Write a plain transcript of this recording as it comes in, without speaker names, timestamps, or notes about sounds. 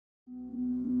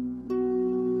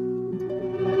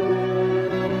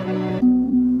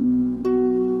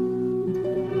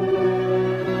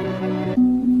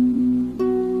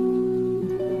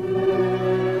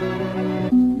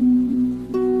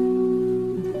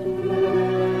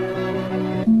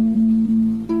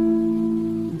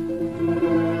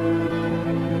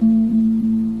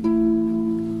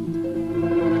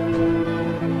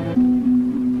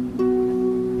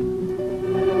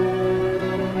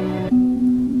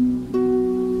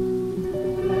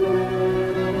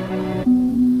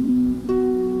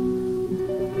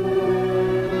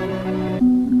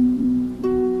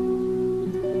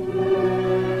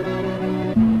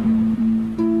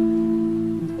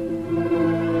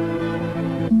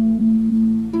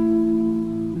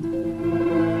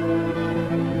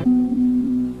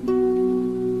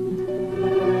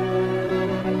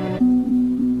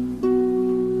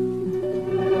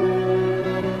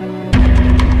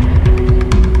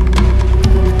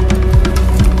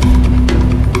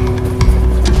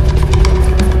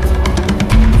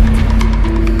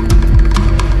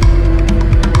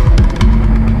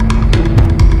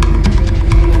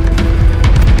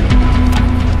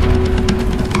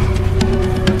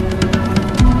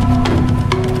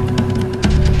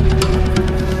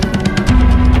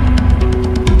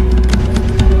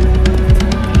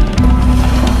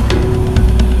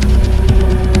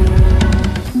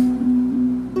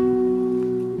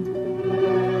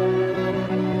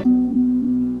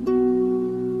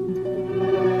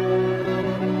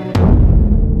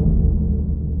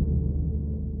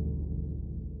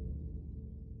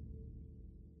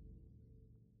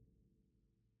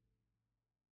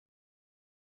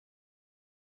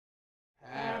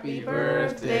Happy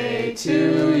birthday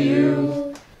to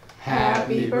you.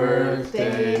 Happy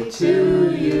birthday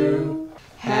to you.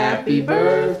 Happy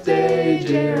birthday,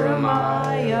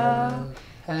 Jeremiah.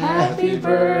 Happy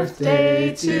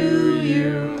birthday to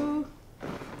you.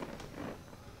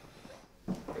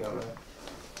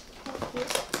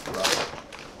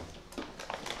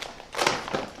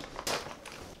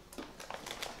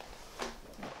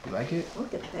 You like it?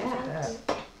 Look at that.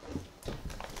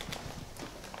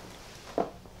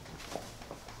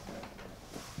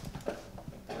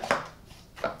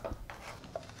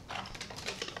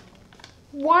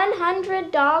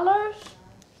 $100?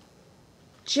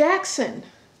 Jackson,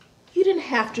 you didn't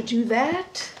have to do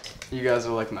that. You guys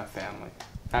are like my family.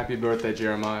 Happy birthday,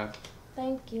 Jeremiah.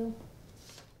 Thank you.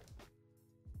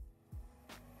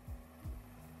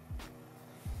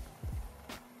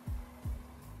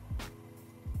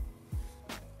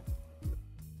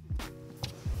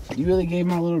 You really gave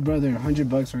my little brother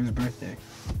 $100 for his birthday.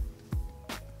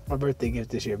 My birthday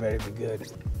gift this year better be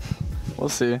good. We'll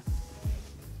see.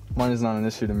 Money's not an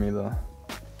issue to me, though.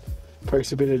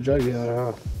 Perks a bit of drug dealer,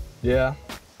 huh? Yeah,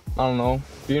 I don't know.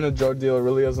 Being a drug dealer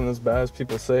really isn't as bad as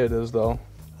people say it is, though.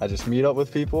 I just meet up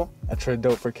with people, I trade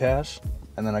dope for cash,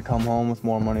 and then I come home with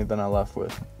more money than I left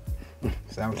with.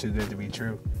 Sounds too good to be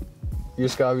true. You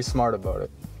just gotta be smart about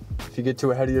it. If you get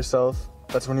too ahead of yourself,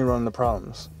 that's when you run into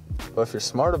problems. But if you're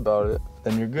smart about it,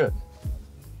 then you're good.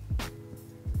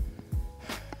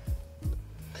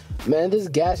 Man, this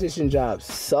gas station job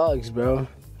sucks, bro.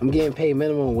 I'm getting paid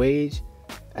minimum wage.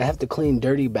 I have to clean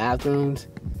dirty bathrooms,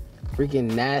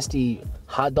 freaking nasty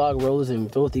hot dog rollers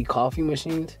and filthy coffee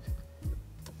machines.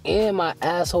 And my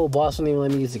asshole boss won't even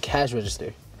let me use the cash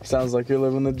register. Sounds like you're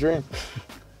living the dream.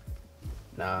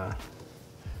 Nah.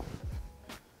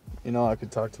 You know, I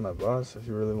could talk to my boss if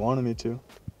you really wanted me to.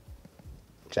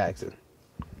 Jackson,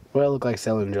 what I look like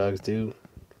selling drugs, dude?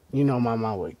 You know my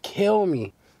mom would kill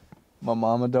me. My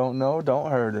mama don't know, don't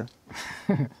hurt her.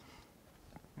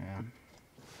 Yeah.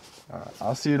 Alright,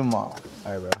 I'll see you tomorrow.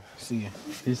 All right, bro. See you.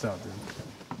 Peace out, dude.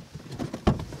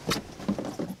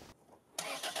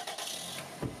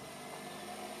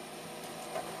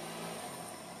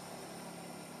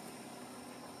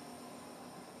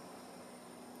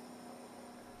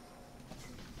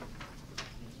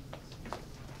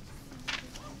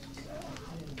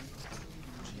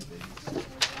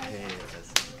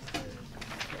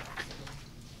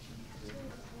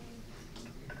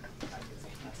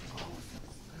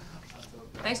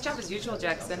 Nice job as usual,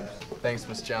 Jackson. Thanks,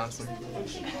 Miss Johnson.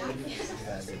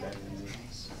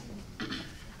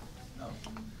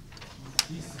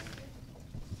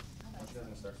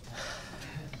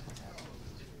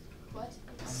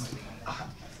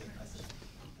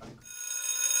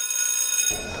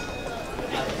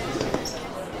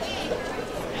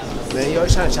 Man, you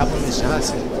always trying to chop on Miss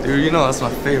Johnson. Dude, you know that's my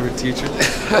favorite teacher.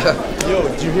 Yo,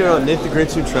 did you hear on Nick the Great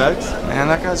Two Tracks? Man,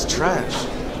 that guy's trash.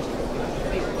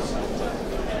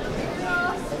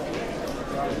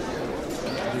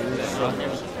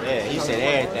 Yeah, he said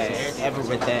everything.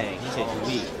 Everything. He said you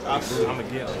weak. I'm a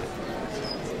gill.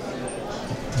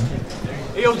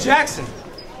 Hey, yo, Jackson.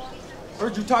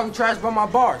 Heard you talking trash about my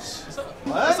bars.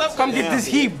 What's up? Come get this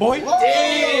heat, boy. Let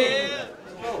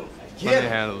me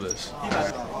handle this.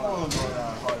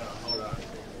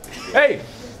 Hey,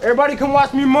 everybody come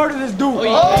watch me murder this dude. He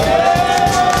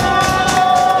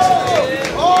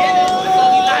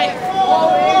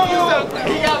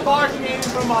got bars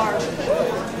from ours.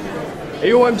 Hey,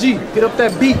 OMG, get up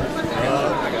that beat.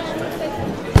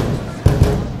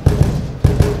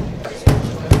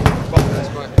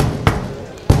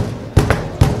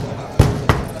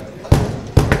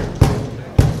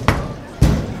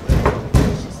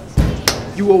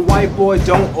 You a white boy,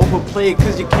 don't overplay it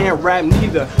cause you can't rap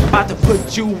neither. About to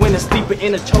put you in a sleeper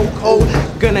in a chokehold.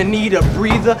 Gonna need a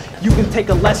breather. You can take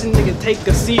a lesson, nigga, take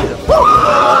a cedar.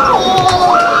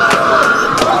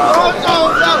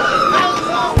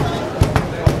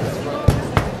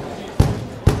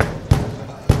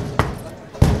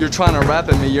 You're trying to rap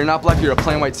at me, you're not black, you're a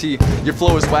plain white tee. Your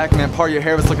flow is whack, man, part of your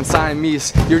hair is looking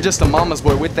Siamese. You're just a mama's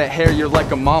boy, with that hair you're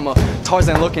like a mama.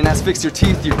 Tarzan looking ass, fix your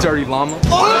teeth, you dirty llama.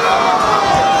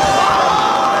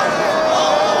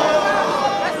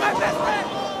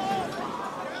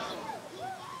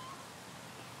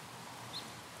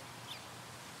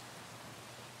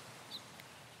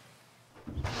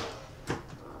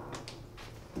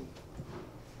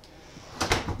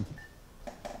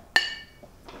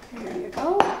 There you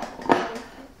go.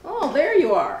 Oh, there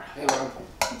you are. Hey, Mom.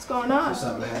 What's going on? What's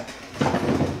up, man?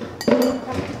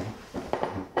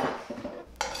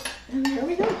 And there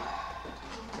we go.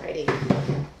 Ready.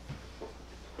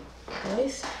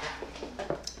 Boys,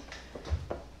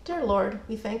 Dear Lord,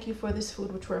 we thank you for this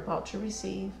food which we're about to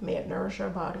receive. May it nourish our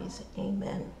bodies.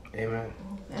 Amen. Amen.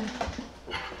 Amen.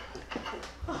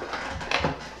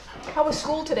 How was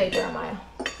school today, Jeremiah?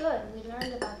 Good. We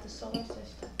learned about the solar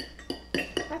system.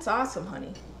 That's awesome,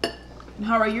 honey. And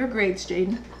how are your grades,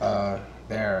 Jaden?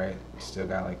 They're alright. Still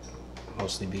got like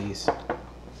mostly B's.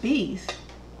 B's?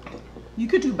 You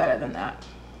could do better than that.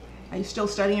 Are you still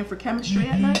studying for chemistry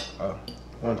at night? Oh,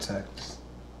 one sec.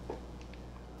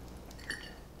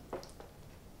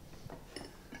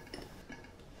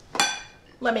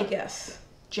 Let me guess.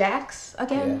 Jax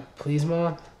again? Yeah. Please,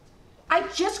 Mom? I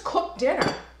just cooked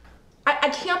dinner. I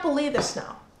can't believe this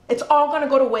now. It's all gonna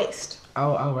go to waste.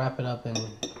 I'll wrap it up and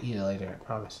eat it later, I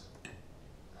promise.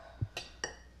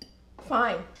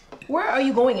 Fine. Where are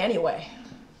you going anyway?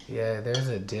 Yeah, there's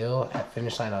a deal at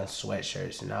Finish Line on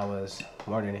sweatshirts, and I was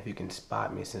wondering if you can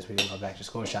spot me since we didn't go back to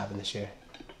school shopping this year.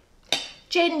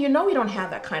 Jaden, you know we don't have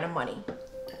that kind of money.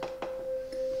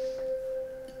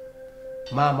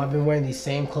 Mom, I've been wearing these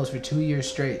same clothes for 2 years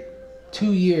straight.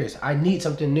 2 years. I need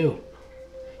something new.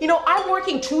 You know, I'm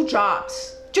working 2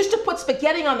 jobs just to put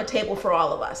spaghetti on the table for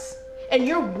all of us. And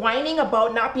you're whining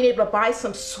about not being able to buy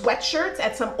some sweatshirts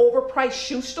at some overpriced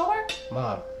shoe store?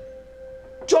 Mom.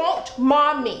 Don't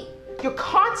mom me. You're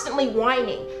constantly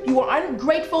whining. You are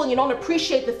ungrateful and you don't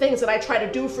appreciate the things that I try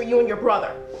to do for you and your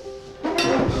brother.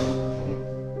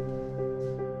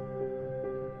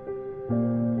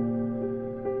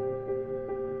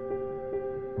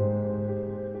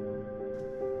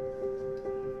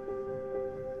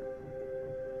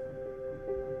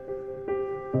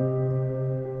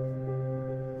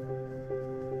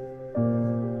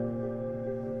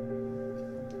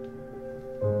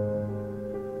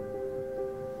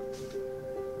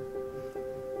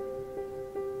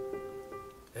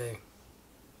 Hey.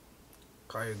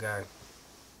 Call your guy.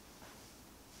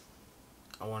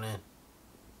 I want in.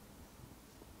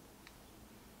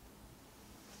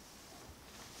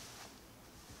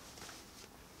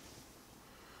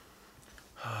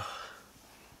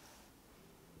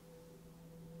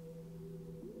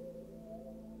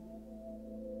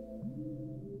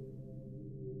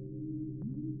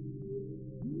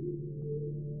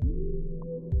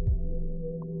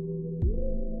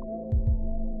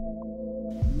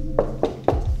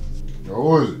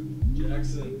 Who is it?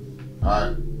 Jackson.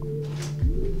 Alright.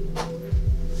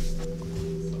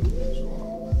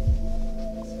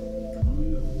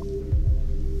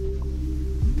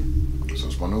 So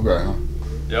it's my new guy, huh?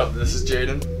 Yep, this is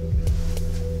Jaden.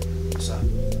 What's up?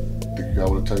 Think you got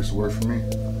what it takes to work for me?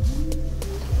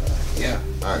 Yeah.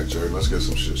 Alright, Jerry, let's get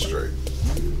some shit straight.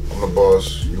 I'm the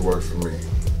boss, you work for me.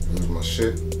 You lose my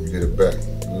shit, you get it back.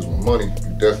 You lose my money,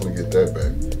 you definitely get that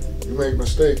back. You make a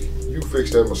mistake, you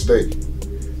fix that mistake.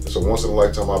 It's a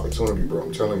once-in-a-lifetime opportunity, bro.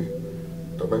 I'm telling you.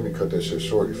 Don't make me cut that shit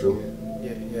short, you feel me?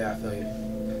 Yeah, I feel you.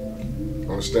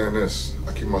 Understand this.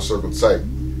 I keep my circle tight.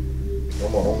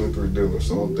 I'm my only 3 dealers,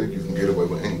 so don't think you can get away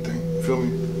with anything. You feel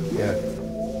me? Yeah.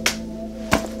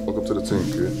 Welcome to the team,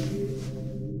 kid.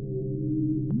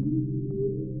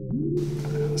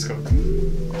 Let's go.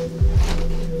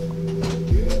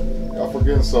 Y'all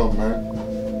forgetting something, man.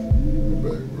 Get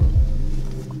back, bro.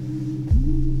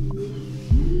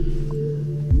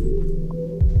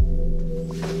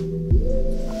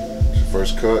 It's your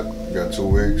first cut. You got 2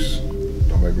 weeks.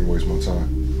 Don't make me waste my time.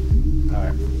 All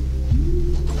right.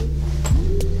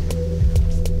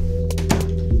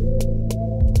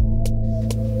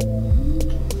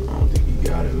 I don't think you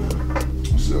got it,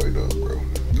 man. Still he does, bro.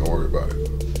 Don't worry about it.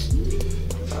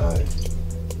 All right.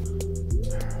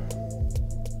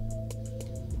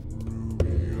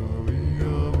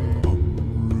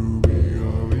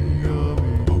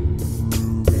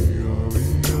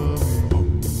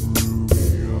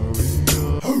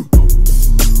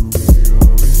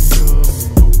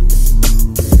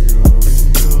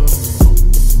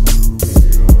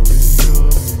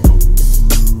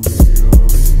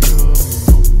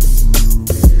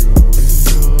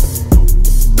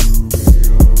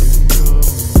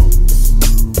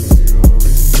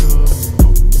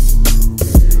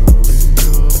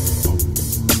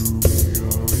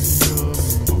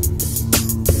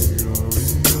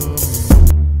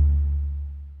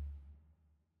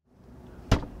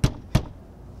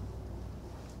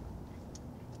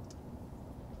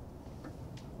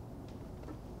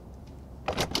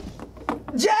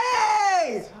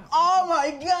 Jay! Oh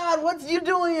my God, what's you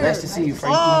doing here? Nice to see you,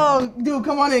 Frankie. Oh, dude,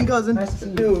 come on in, cousin. Nice to see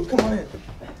you. Dude, come on in.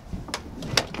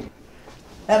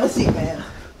 Have a seat, man.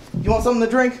 You want something to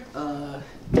drink? Oh,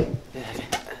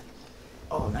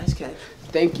 nice catch.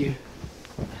 Thank you.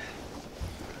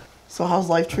 So how's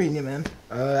life treating you, man?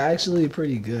 Actually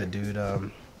pretty good, dude.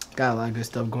 Got a lot of good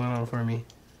stuff going on for me.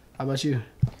 How about you?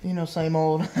 You know, same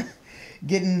old.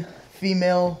 Getting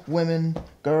female, women,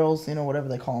 girls, you know, whatever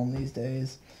they call them these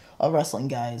days. Wrestling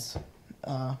guys.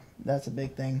 That's a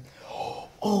big thing.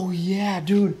 Oh yeah,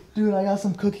 dude, I got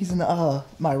some cookies in the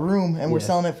my room, and we're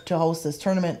selling it to host this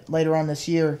tournament later on this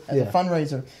year as a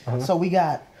fundraiser. So we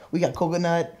got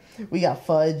coconut, we got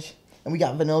fudge, and we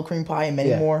got vanilla cream pie and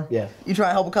many more. Yeah. You trying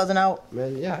to help a cousin out?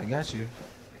 Man, yeah, I got you.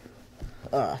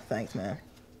 Thanks, man.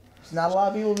 There's not a lot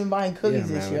of people have been buying cookies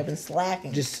this year. I've been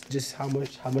slacking. Just how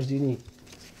much do you need?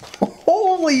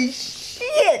 Holy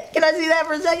shit! Can I see that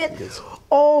for a second? Yes.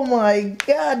 Oh my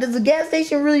god, does the gas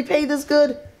station really pay this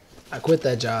good? I quit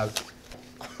that job.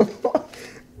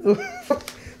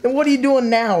 And what are you doing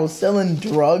now? Selling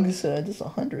drugs? Just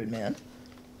 100, man.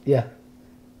 Yeah.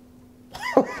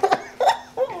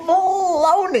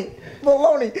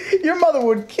 Baloney. Your mother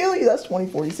would kill you. That's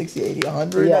 20, 40, 60, 80,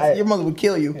 100. Yeah, your mother would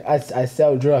kill you. I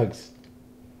sell drugs.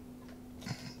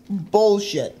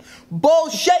 Bullshit.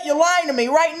 You're lying to me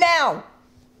right now.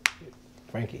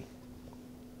 Frankie.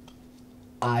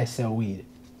 I sell weed.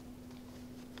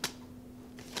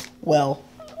 Well,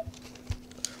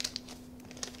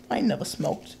 I ain't never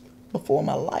smoked before in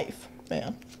my life,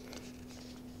 man.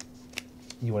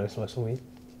 You want to smoke some weed?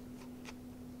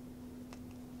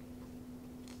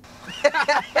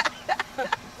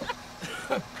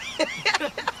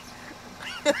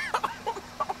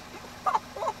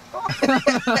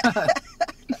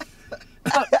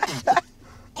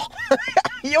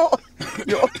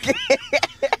 You okay?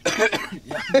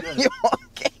 You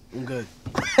okay? I'm good.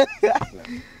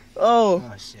 Oh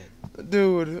shit.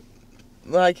 Dude,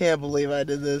 I can't believe I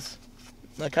did this.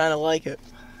 I kind of like it.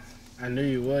 I knew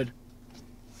you would.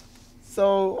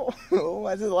 So,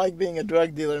 what's it like being a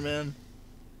drug dealer, man?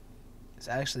 It's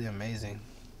actually amazing.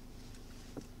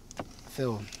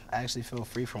 I actually feel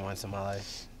free for once in my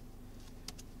life.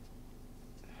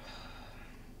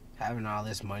 Having all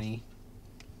this money,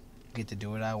 get to do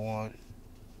what I want,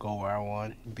 go where I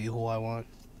want, be who I want.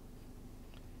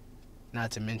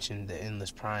 Not to mention the endless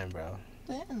prime, bro.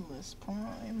 The endless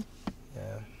prime.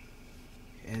 Yeah.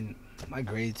 And my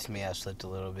grades may have slipped a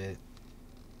little bit,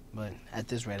 but at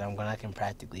this rate, I can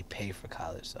practically pay for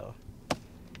college, so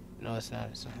no, it's not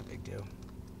a big deal.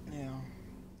 Yeah.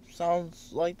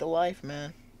 Sounds like the life,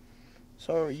 man.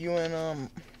 So you and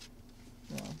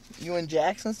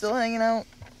Jackson still hanging out?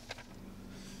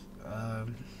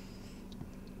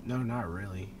 No, not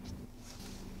really.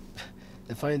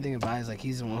 The funny thing about it is, like,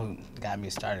 he's the one who got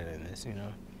me started in this, you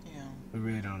know? Yeah. We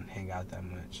really don't hang out that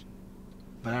much.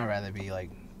 But I'd rather be, like,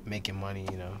 making money,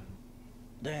 you know?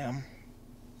 Damn.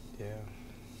 Yeah.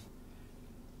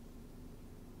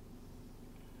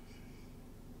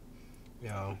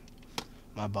 Yo,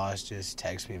 my boss just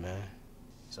texted me, man.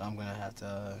 So I'm gonna have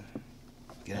to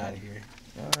get out of here.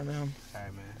 Alright, man.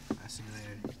 Alright, man. I'll see you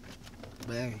later.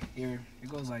 But hey, here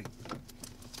goes like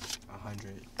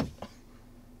 100.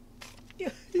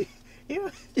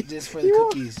 Just for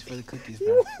the cookies,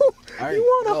 bro. Alright, you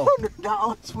want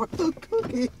 $100 worth of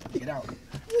cookies? Get out.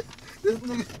 This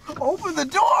nigga, open the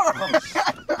door!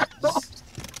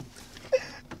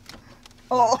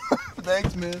 Oh,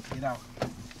 thanks, man. Get out.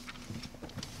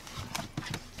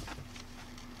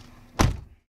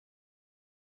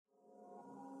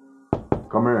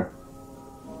 Come here.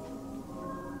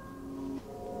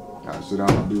 Alright, sit down.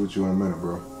 I'll be with you in a minute,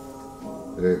 bro.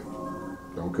 Hey,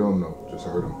 don't kill him though. Just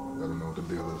hurt him. Let him know what the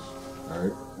deal is.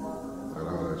 Alright? I'll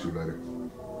holler at you later.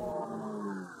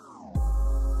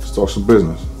 Let's talk some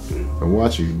business. And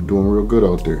watch you. You're doing real good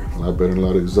out there. A lot better than a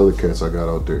lot of these other cats I got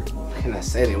out there. And I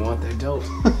say they want their dope.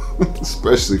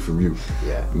 Especially from you.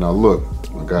 Yeah. Now look,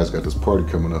 my guys got this party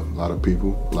coming up. A lot of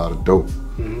people, a lot of dope.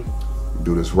 You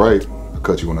do this right, I'll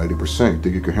cut you on 80%. You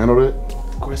think you can handle that?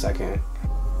 Of course I can.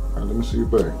 Alright, let me see your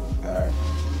bag. Alright.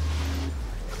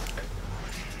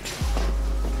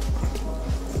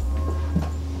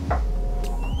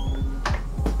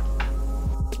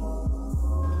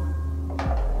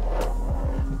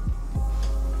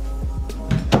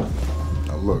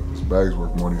 Now look, this bag's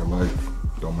worth more than your life.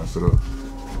 Don't mess it up.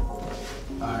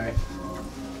 Alright.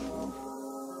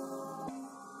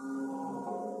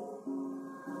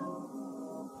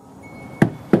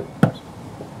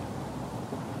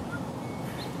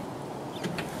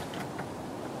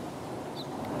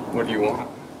 What do you want?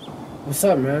 What's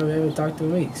up, man? We haven't talked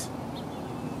in weeks.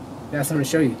 Got something to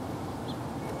show you.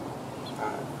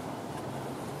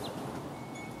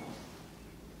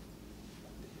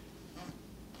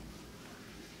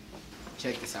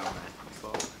 Check this out, man.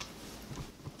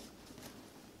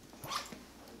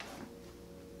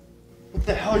 What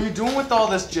the hell are you doing with all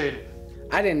this, Jade?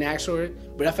 I didn't ask for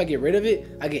it, but if I get rid of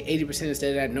it, I get 80% instead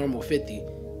of that normal 50.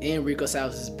 And Rico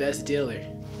Sal's his best dealer.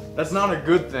 That's not a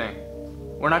good thing.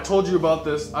 When I told you about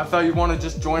this, I thought you'd want to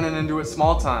just join in and do it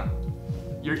small time.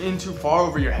 You're in too far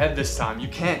over your head this time. You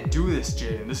can't do this,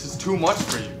 Jaden. This is too much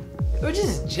for you. You're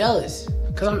just jealous,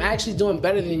 because I'm actually doing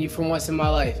better than you for once in my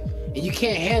life, and you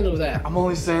can't handle that. I'm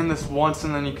only saying this once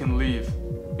and then you can leave.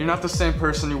 You're not the same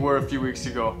person you were a few weeks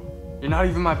ago. You're not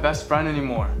even my best friend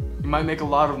anymore. You might make a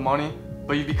lot of money,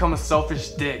 but you become a selfish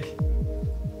dick.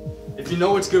 If you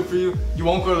know what's good for you, you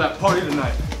won't go to that party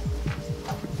tonight.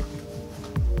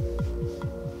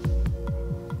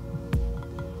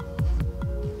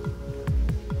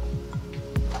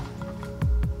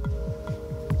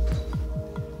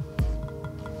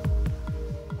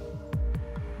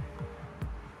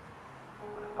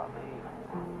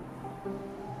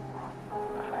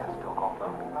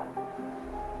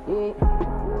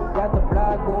 Got the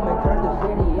block booming, turn the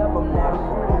city up, I'm next.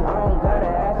 I don't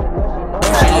gotta ask her cause she knows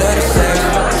she love the sex.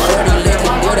 Shorty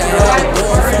looking good at how I'm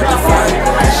doing from the front.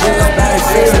 She was about a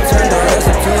 6, I turned her ass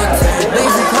up to a 10.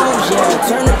 Basic hoes, yeah,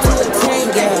 turn her to a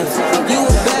 10, yeah. You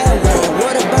a bad one,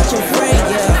 what about your friend,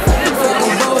 yeah?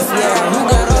 Fucking both, yeah, who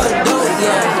got all the dope,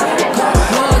 yeah. Call the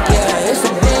plug, yeah, it's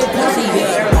a big pussy,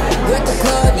 yeah. With the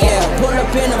club, yeah, pull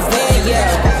up in a van,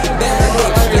 yeah. Bad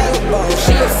bitch, yellow bone,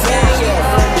 she a fan, yeah.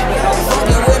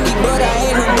 Fucking with me, but I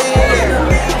ain't a man,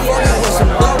 yeah. Fucking with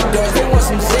some dope doors, they want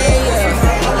some Zay, yeah.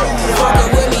 Fucking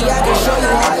with me, I can show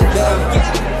you how to do.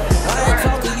 I ain't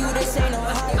talking you, this ain't no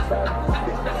hype.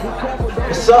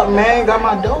 What's up, man? Got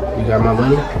my dope? You got my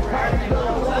money?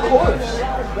 Of course.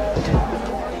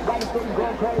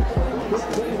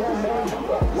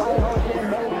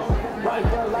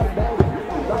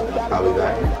 I'll be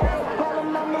back.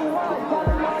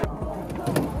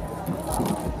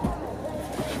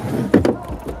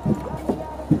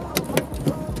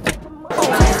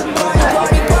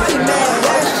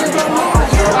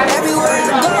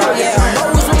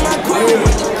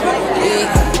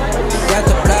 Got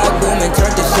the block booming,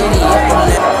 turn the city up, I'm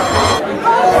next.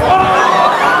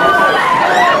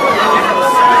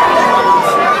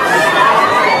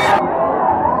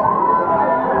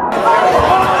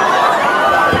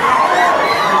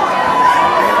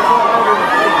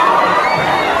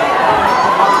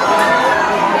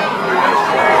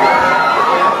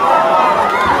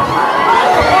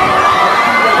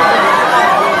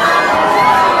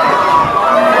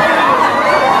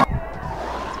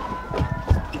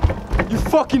 You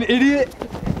fucking idiot!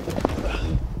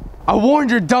 I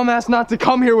warned your dumbass not to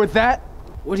come here with that.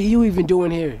 What are you even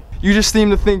doing here? You just seem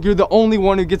to think you're the only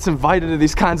one who gets invited to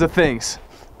these kinds of things.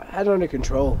 I had it under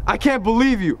control. I can't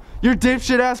believe you. Your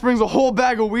dipshit ass brings a whole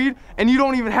bag of weed and you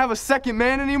don't even have a second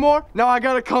man anymore? Now I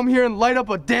gotta come here and light up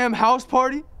a damn house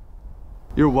party?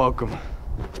 You're welcome.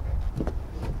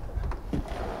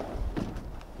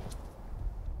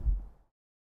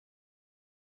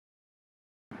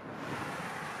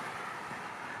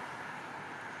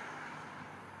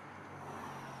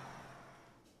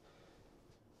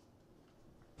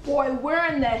 Boy,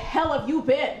 where in the hell have you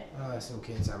been? Some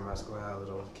kids I must go out a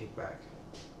little kickback.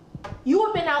 You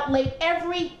have been out late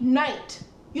every night.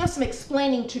 You have some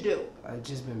explaining to do. I've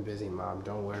just been busy, Mom.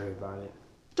 Don't worry about it.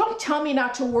 Don't tell me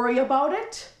not to worry about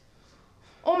it.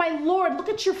 Oh my Lord, look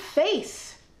at your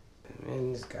face.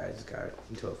 Man, this guy just got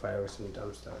into a fight over some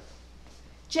dumb stuff.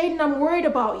 Jaden, I'm worried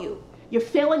about you. You're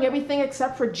failing everything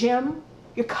except for gym.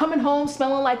 You're coming home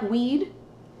smelling like weed.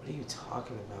 What are you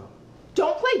talking about?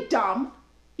 Don't play dumb.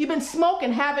 You've been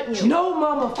smoking, haven't you? No,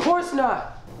 Mom, of course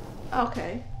not.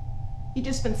 Okay. You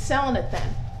just been selling it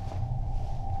then.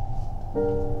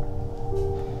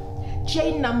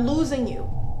 Jaden, I'm losing you.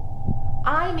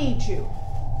 I need you.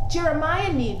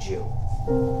 Jeremiah needs you.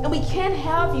 And we can't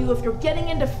have you if you're getting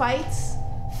into fights,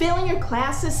 failing your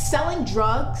classes, selling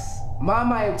drugs.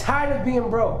 Mom, I am tired of being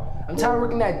broke. I'm tired of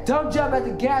working that dumb job at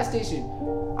the gas station.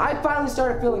 I finally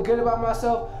started feeling good about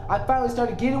myself. I finally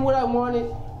started getting what I wanted,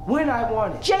 when I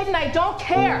wanted. Jaden, I don't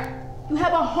care. You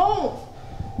have a home.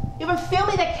 You have a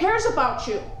family that cares about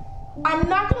you. I'm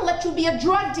not gonna let you be a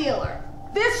drug dealer.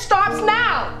 This stops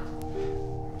now.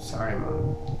 Sorry,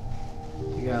 Mom.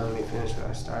 You gotta let me finish what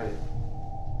I started.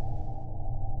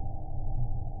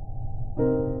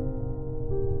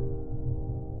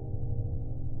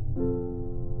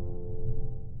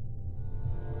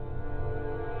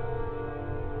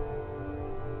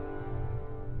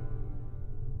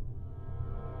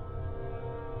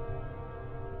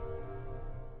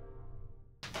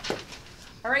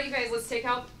 All right, you guys, let's take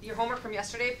out your homework from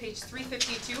yesterday, page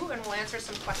 352, and we'll answer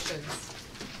some questions.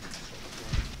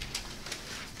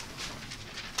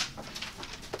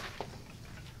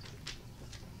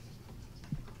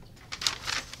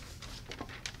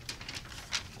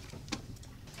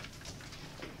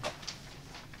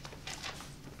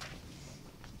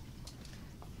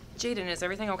 Jaden, is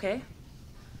everything okay?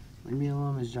 Leave me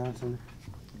alone, Ms. Johnson.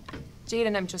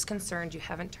 Jaden, I'm just concerned you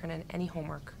haven't turned in any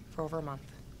homework for over a month.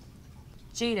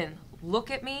 Jaden,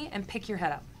 look at me and pick your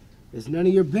head up. It's none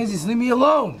of your business. Leave me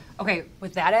alone. Okay,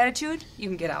 with that attitude, you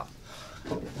can get out.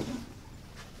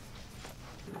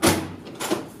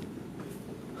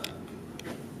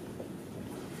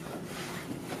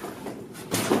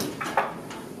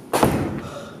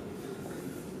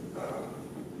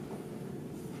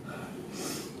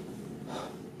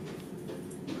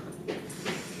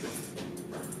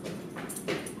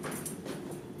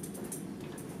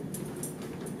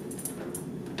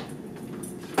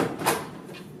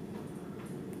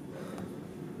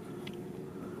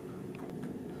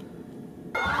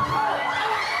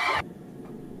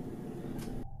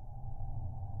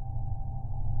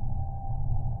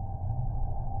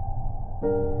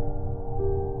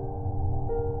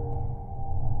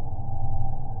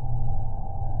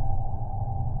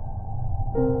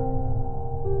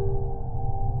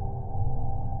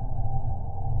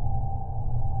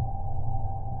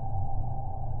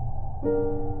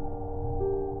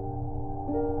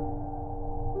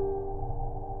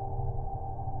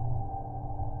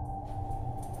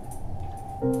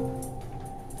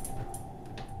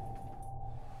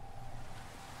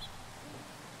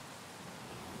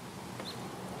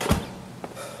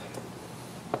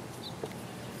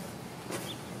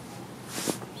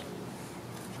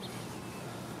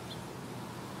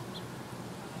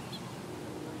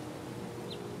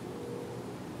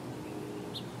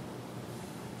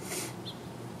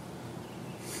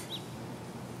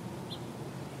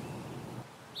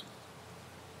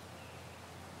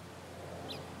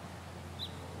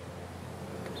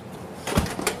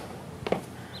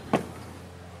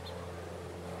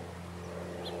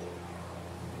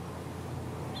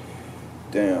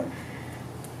 Damn.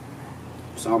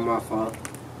 It's all my fault.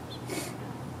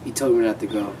 He told me not to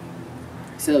go.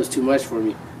 He said it was too much for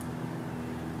me.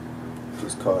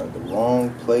 Just caught at the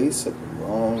wrong place at the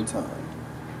wrong time.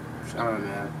 Sean,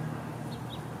 man.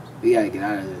 We gotta get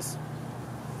out of this.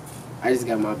 I just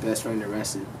got my best friend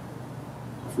arrested.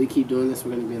 If we keep doing this,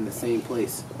 we're gonna be in the same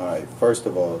place. Alright, first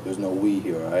of all, there's no we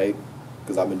here, alright?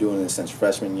 Because I've been doing this since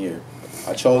freshman year.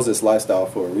 I chose this lifestyle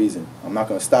for a reason. I'm not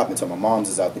gonna stop until my mom's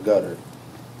is out the gutter.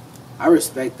 I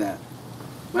respect that.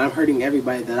 But I'm hurting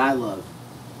everybody that I love.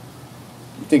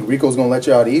 You think Rico's gonna let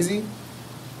you out easy?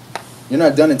 You're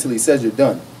not done until he says you're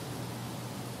done.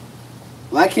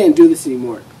 Well, I can't do this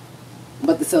anymore. I'm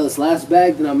about to sell this last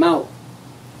bag, then I'm out.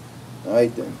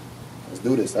 Alright then. Let's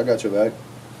do this. I got your back.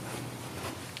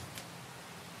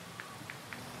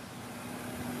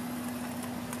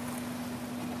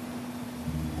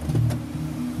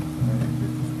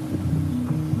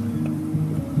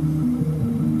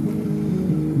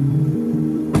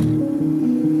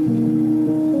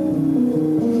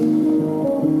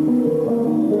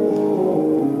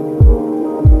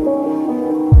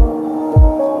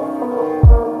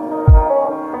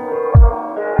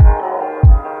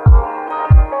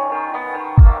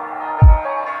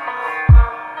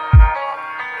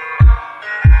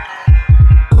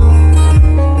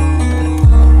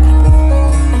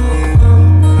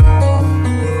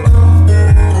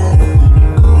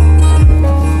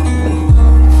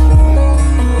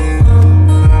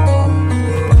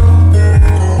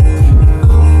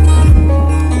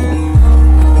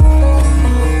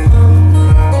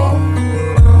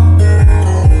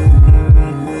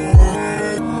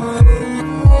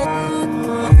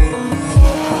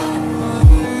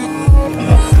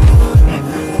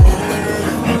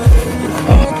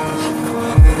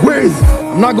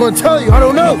 I'm not gonna tell you, I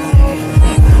don't know.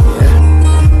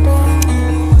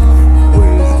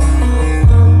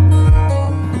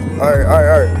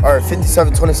 All right,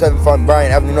 5727 from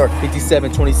Bryan Avenue North.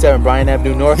 5727 Bryan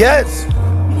Avenue North? Yes!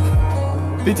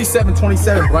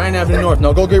 5727 Bryan Avenue North.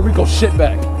 Now go get Rico's shit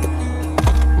back.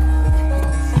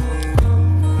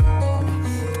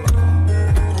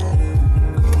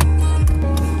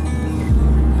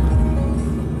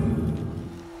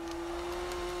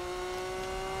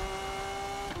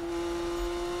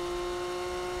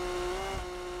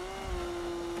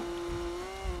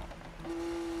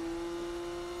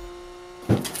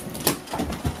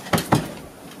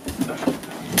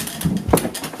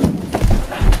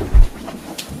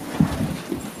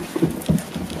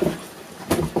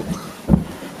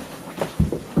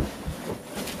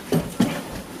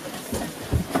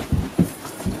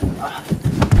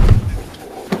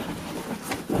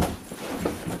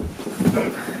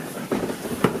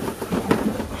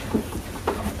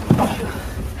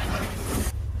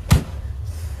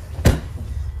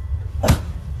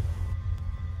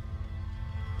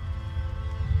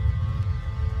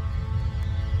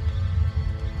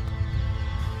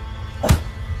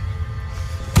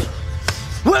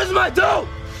 Where's my dope?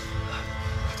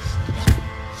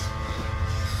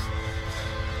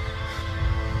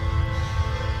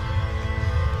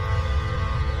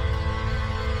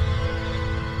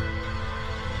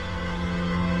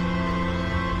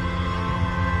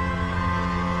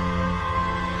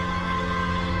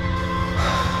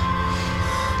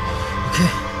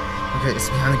 Okay, it's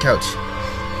behind the couch.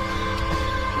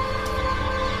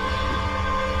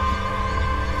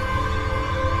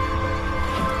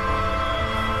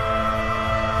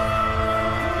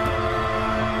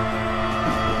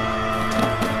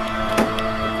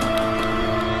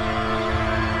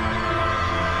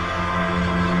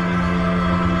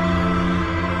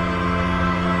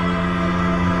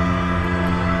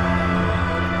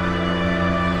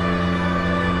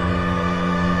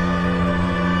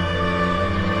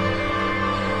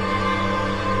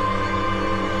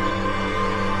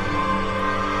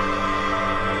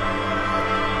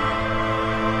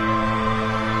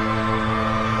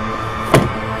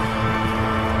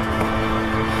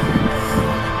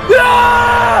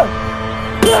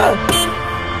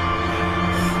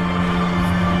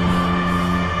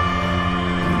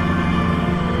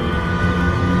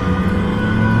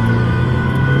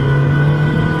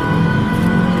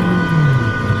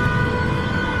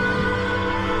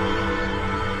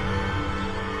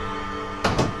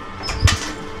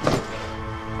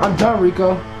 I'm done,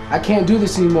 Rico. I can't do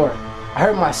this anymore. I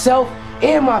hurt myself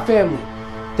and my family.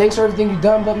 Thanks for everything you've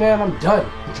done, but man, I'm done.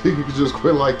 You think you could just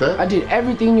quit like that? I did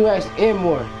everything you asked and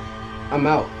more. I'm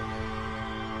out.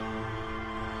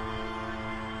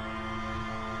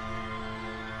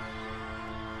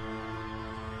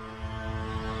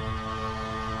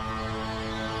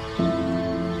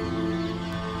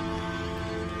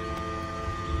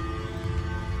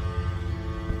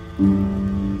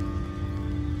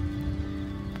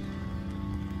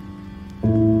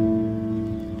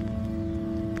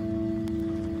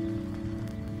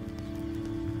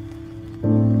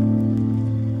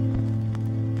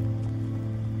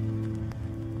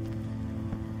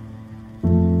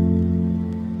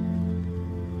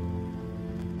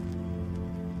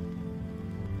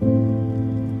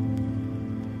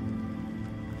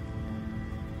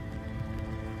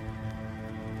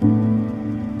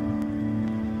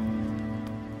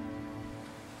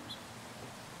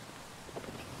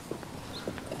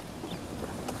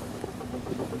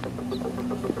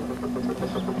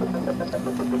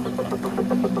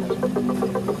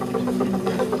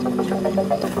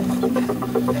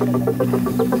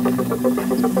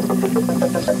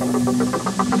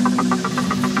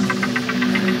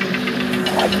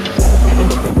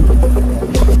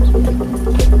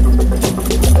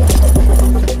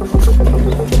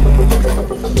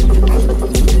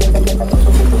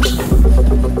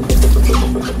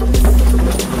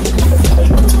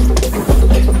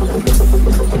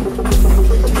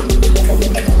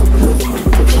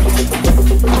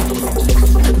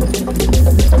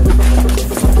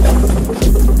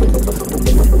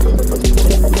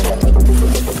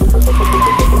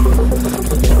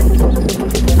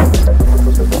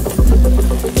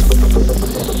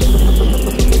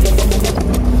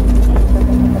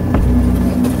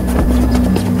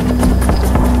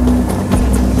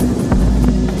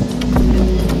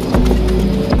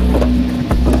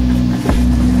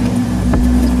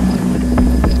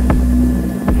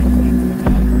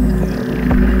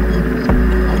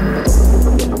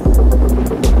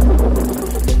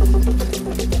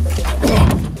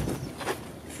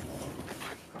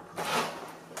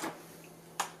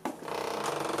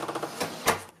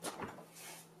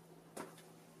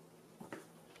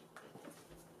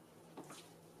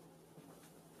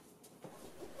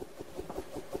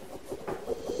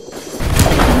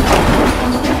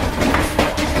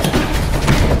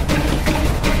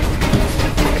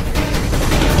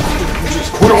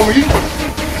 Quit on me?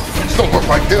 This don't work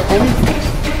like that, homie.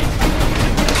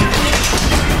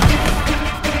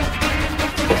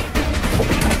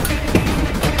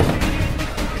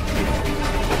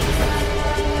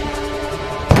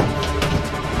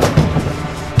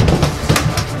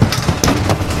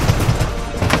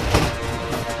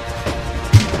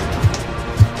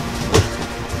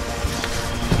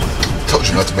 Told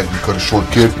you not to make me cut it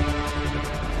short, kid.